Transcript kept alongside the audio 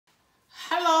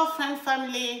Hello friend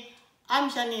family, I'm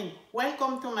Jeanine.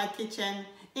 Welcome to my kitchen.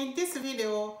 In this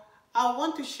video, I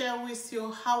want to share with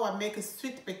you how I make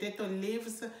sweet potato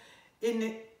leaves in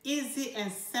an easy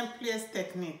and simplest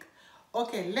technique.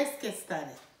 Okay, let's get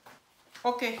started.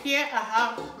 Okay, here I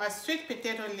have my sweet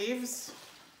potato leaves.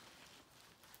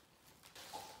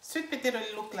 Sweet potato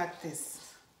look like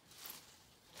this.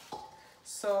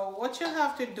 So what you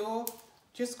have to do,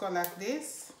 just go like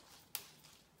this.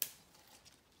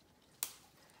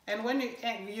 And when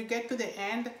you get to the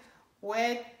end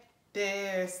where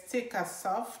the stick are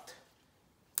soft,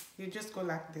 you just go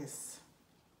like this.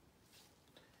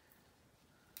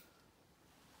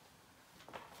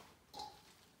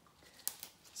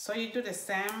 So you do the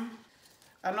same.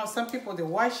 I know some people, they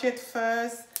wash it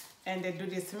first and they do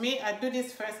this. Me, I do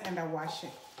this first and I wash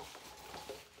it.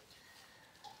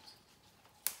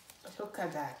 Look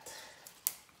at that.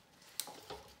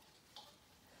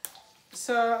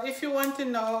 So if you want to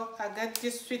know, I got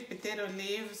these sweet potato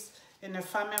leaves in a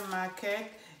farmer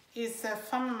market. It's a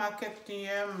farmer market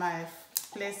near my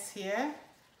place here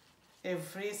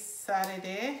every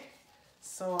Saturday.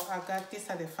 So I got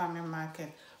this at the farmer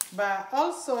market. But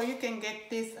also you can get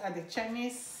this at the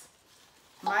Chinese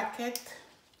market.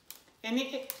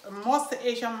 Most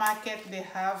Asian market, they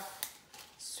have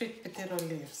sweet potato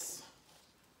leaves.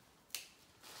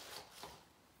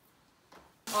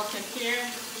 Okay, here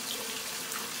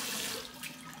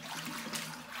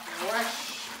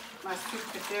wash my sweet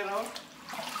potato.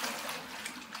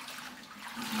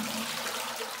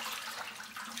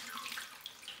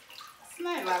 It's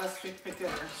not a lot of sweet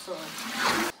potato, so.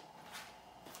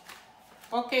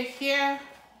 Okay, here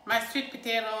my sweet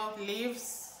potato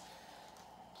leaves.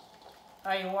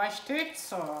 I washed it,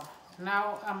 so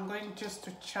now I'm going just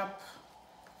to chop.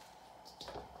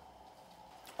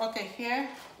 Okay, here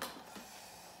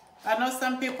I know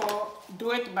some people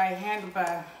do it by hand,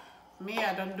 but me,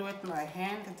 I don't do it by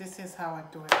hand. This is how I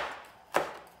do it.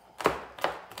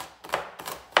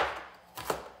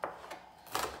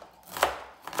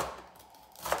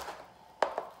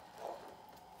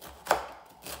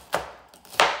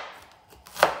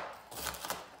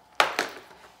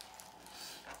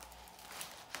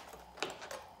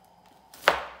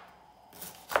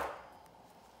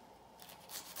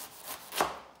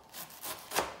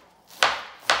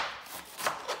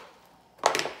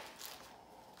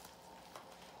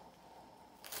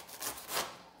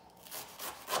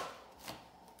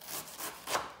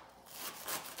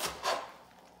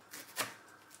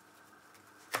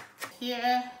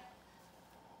 Here,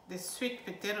 the sweet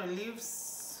potato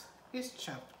leaves is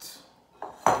chopped.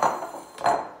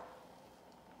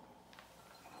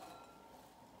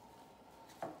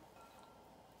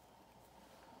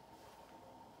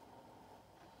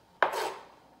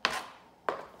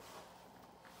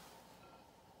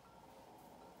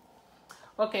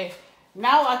 Okay,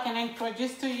 now I can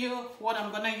introduce to you what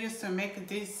I'm gonna use to make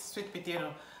this sweet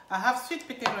potato. I have sweet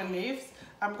potato leaves.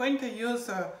 I'm going to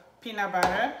use peanut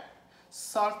butter,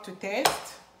 salt to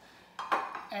taste,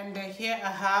 and here I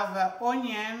have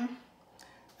onion,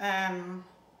 I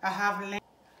have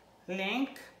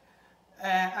leek,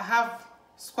 I have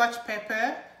scotch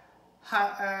pepper,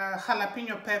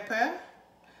 jalapeno pepper,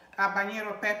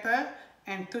 habanero pepper,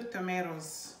 and 2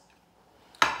 tomatoes.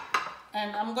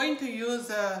 And I'm going to use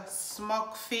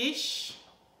smoked fish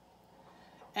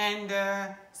and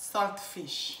salt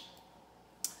fish.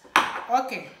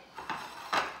 Okay.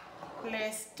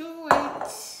 Let's do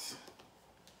it.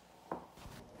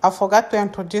 I forgot to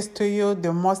introduce to you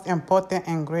the most important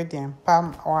ingredient,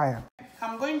 palm oil.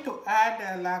 I'm going to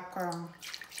add like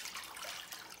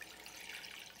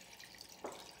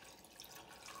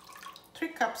 3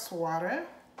 cups water,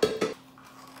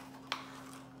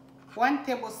 1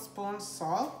 tablespoon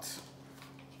salt,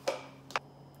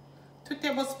 2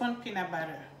 tablespoons peanut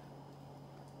butter.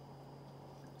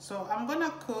 So I'm gonna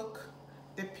cook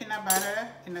the peanut butter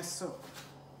in a soup.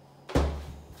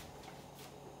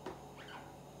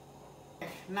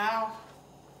 Now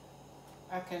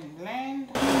I can blend.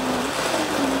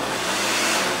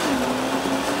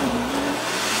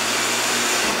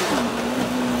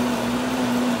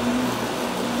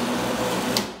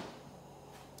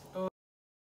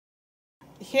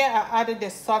 Here I added the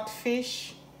salt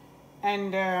fish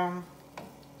and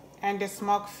the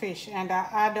smoked fish, and I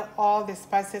add all the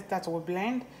spices that we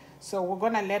blend. So we're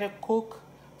gonna let it cook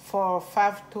for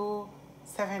 5 to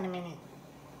 7 minutes.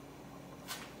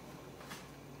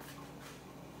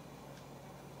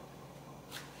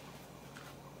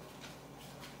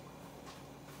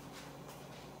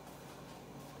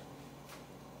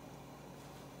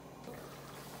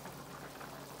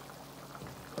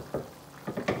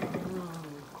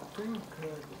 Doing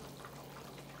good.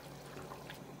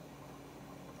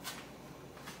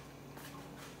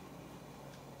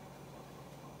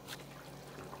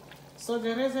 So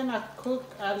the reason I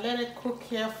let it cook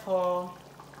here for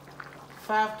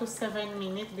 5 to 7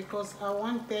 minutes because I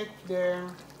wanted the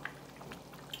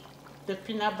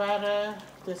peanut butter,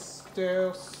 the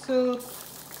soup,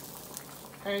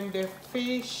 and the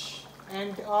fish,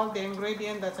 and all the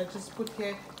ingredients that I just put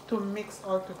here to mix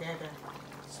all together.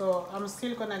 So I'm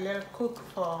still gonna let it cook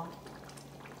for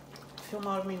a few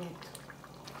more minutes.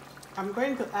 I'm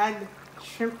going to add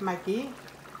shrimp Maggie.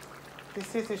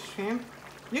 This is a shrimp.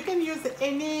 You can use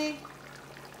any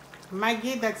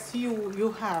Maggie that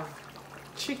you have,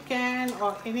 chicken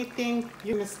or anything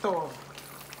you can store.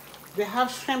 They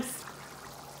have shrimps.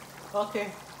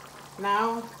 Okay,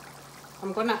 now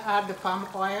I'm gonna add the palm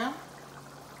oil.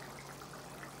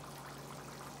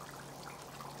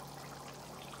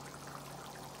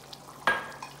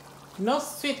 No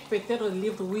sweet potato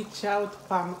leaf without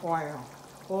palm oil.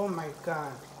 Oh my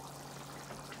God.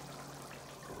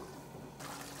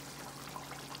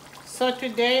 So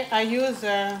today I use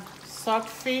salt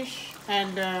fish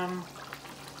and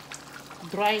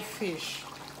dry fish.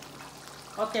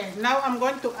 Okay, now I'm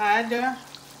going to add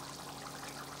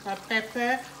a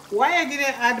pepper. Why I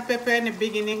didn't add pepper in the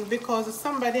beginning? Because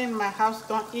somebody in my house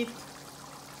don't eat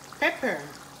pepper.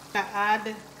 I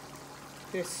add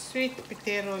the sweet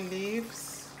potato leaves.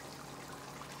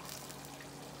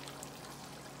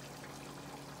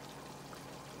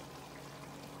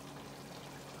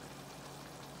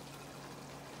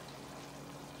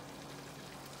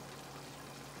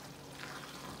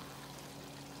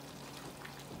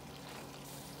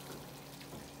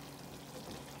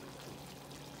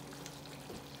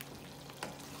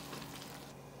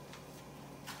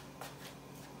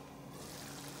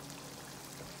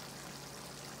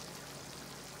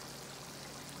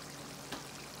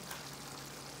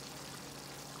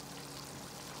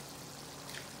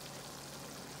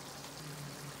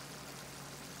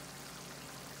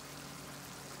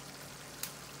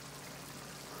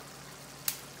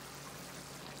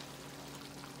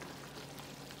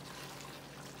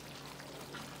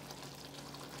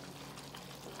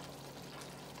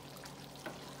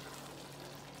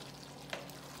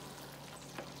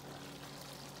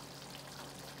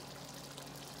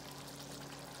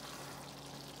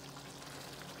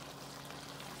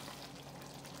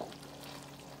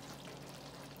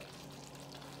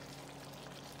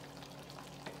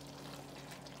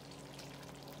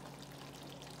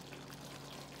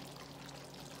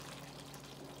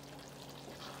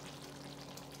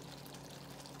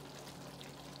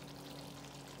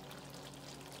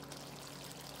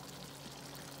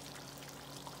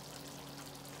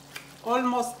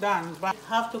 Almost done, but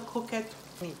I have to cook it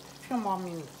a few more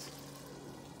minutes.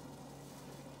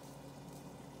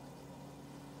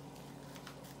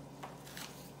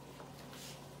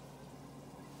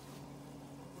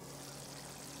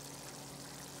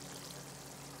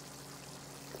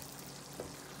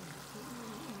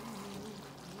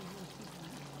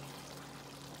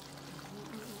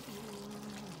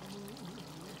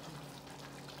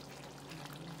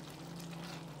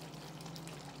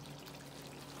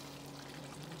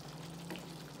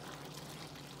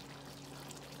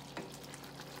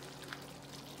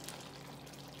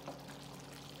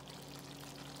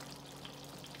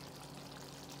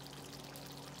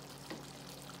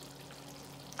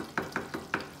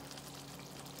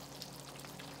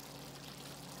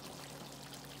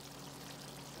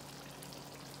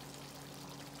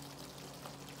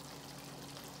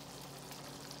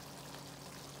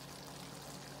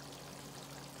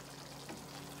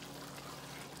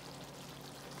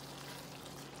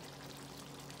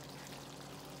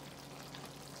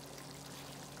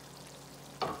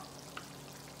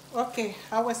 Okay,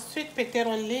 our sweet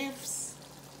potato leaves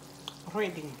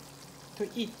ready to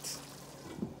eat.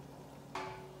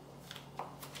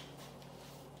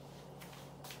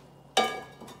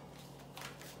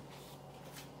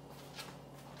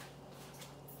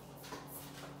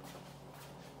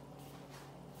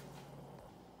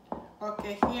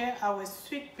 Okay, here our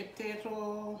sweet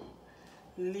potato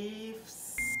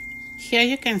leaves. Here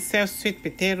you can serve sweet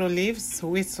potato leaves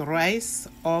with rice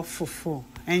or fufu.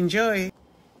 Enjoy!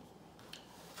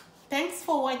 Thanks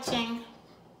for watching.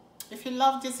 If you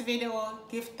love this video,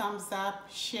 give thumbs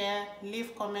up, share,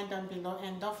 leave comment down below,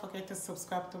 and don't forget to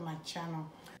subscribe to my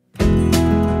channel.